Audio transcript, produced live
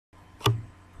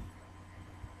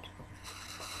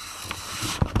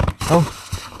Oh,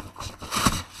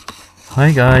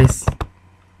 hi guys,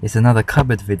 it's another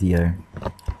cupboard video.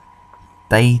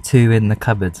 Day 2 in the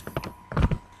cupboard.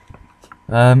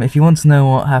 If you want to know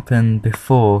what happened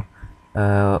before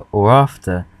or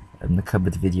after the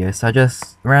cupboard video, so I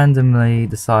just randomly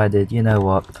decided, you know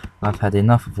what, I've had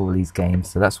enough of all these games,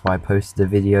 so that's why I posted a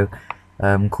video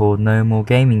called No More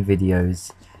Gaming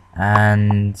Videos.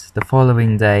 And the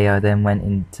following day I then went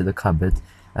into the cupboard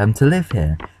to live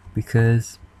here,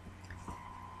 because,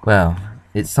 well,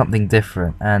 it's something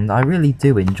different, and I really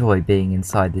do enjoy being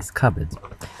inside this cupboard.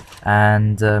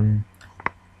 And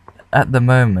at the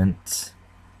moment,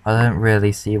 I don't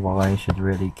really see why I should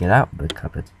really get out of the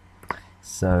cupboard.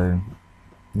 So,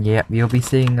 yeah, you'll be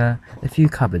seeing a few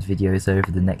cupboard videos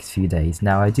over the next few days.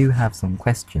 Now, I do have some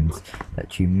questions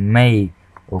that you may,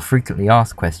 or frequently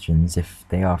asked questions, if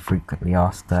they are frequently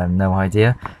asked, I have no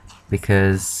idea,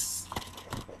 because,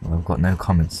 well, I've got no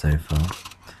comments so far.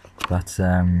 But,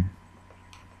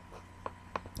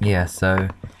 yeah, so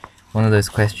one of those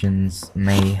questions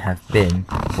may have been,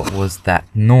 what was that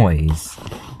noise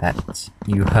that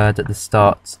you heard at the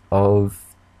start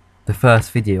of the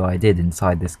first video I did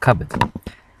inside this cupboard?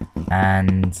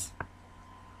 And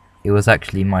it was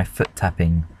actually my foot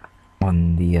tapping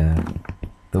on the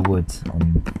wood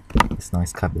on this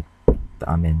nice cupboard that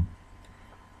I'm in.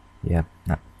 Yeah,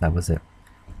 that was it.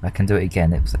 I can do it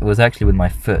again. It was actually with my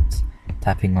foot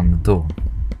tapping on the door.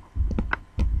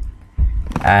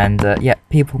 And yeah,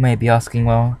 people may be asking,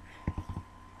 well,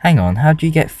 hang on, how do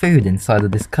you get food inside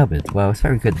of this cupboard? Well, it's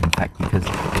very good, in fact, because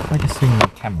if I just swing my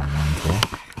camera around here,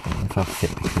 I don't know if I'll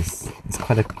fit, because it's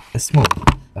quite a small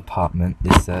apartment,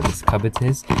 this cupboard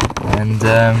is, and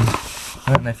I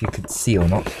don't know if you could see or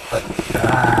not, but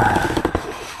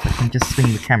I can just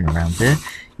swing the camera around here.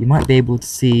 You might be able to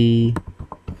see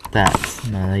that.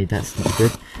 No, that's not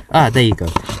good. There you go.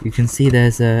 You can see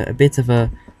there's a bit of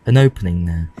an opening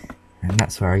there, and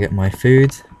that's where I get my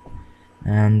food,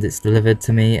 and it's delivered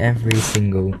to me every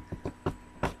single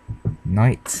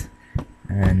night,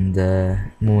 and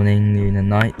morning, noon and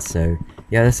night. So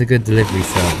yeah, that's a good delivery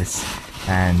service.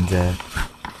 And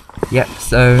yep,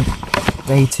 so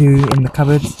day 2 in the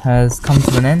cupboard has come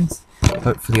to an end.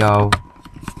 Hopefully I'll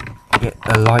get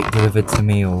a light delivered to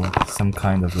me, or some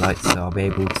kind of light, so I'll be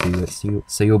able to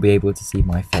so you'll be able to see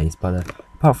my face. But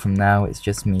apart from now, it's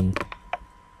just me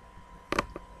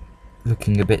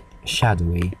looking a bit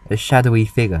shadowy, a shadowy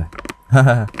figure.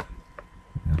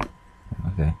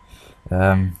 Okay.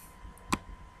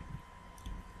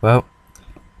 Well,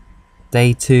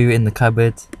 day 2 in the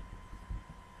cupboard,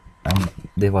 and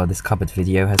well, this cupboard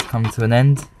video has come to an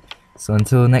end. So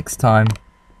until next time,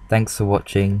 thanks for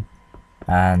watching,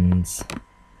 and,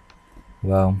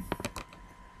 well,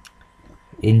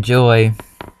 enjoy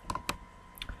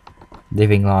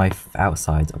living life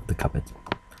outside of the cupboard.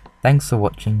 Thanks for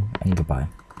watching, and goodbye.